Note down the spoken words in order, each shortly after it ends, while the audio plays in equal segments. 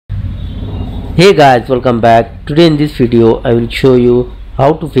Hey guys, welcome back. Today in this video I will show you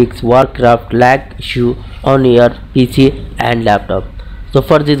how to fix Warcraft lag issue on your PC and laptop. So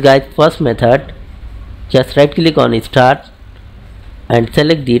for this guys, first method, just right click on start and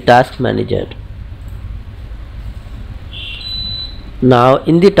select the task manager. Now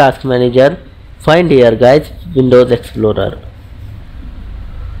in the task manager, find here guys Windows Explorer.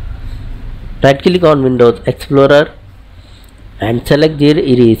 Right click on Windows Explorer and select the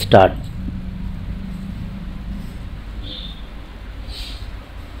restart.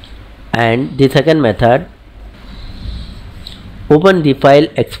 And the second method, open the file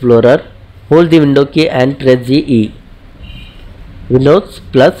explorer, hold the window key and press the E, Windows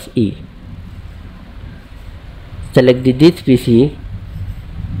plus E. Select this PC,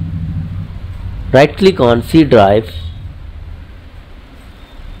 right click on C drive,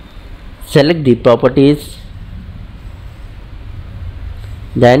 select the properties,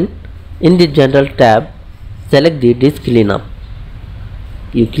 then in the general tab select the disk cleanup.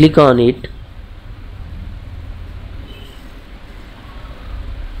 You click on it.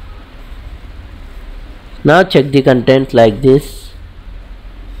 Now check the contents like this.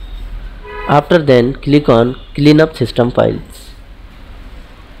 After then click on clean up system files.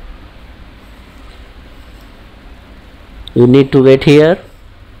 You need to wait here.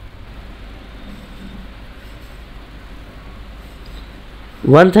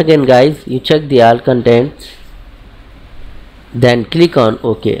 Once again guys, you check the all contents, then click on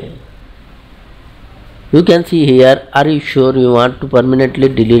OK. You can see here, are you sure you want to permanently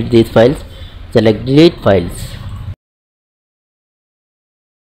delete these files? Select delete files.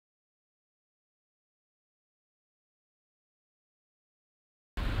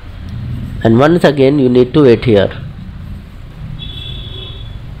 And once again you need to wait here.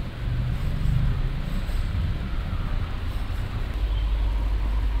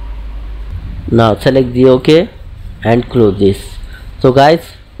 Now select the OK and close this. So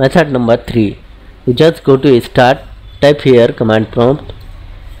guys, method number 3, you just go to start, type here command prompt,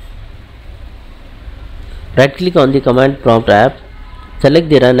 right click on the command prompt app, select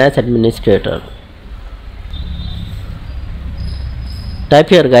the run as administrator. Type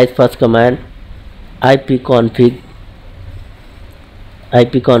here guys first command ipconfig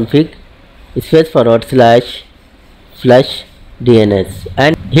 /flush DNS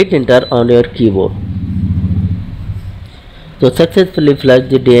and hit enter on your keyboard. So successfully flush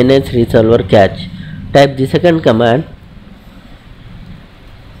the DNS resolver cache. Type the second command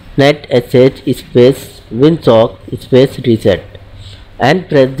netsh space winsock space reset and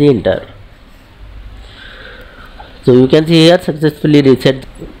press the enter. So you can see here successfully reset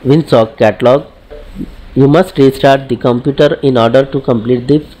winsock catalog. You must restart the computer in order to complete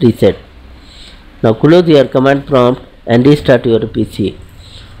the reset. Now close your command prompt and restart your PC.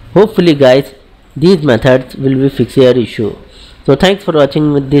 Hopefully guys, these methods will be fix your issue. So thanks for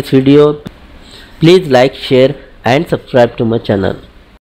watching with this video. Please like, share and subscribe to my channel.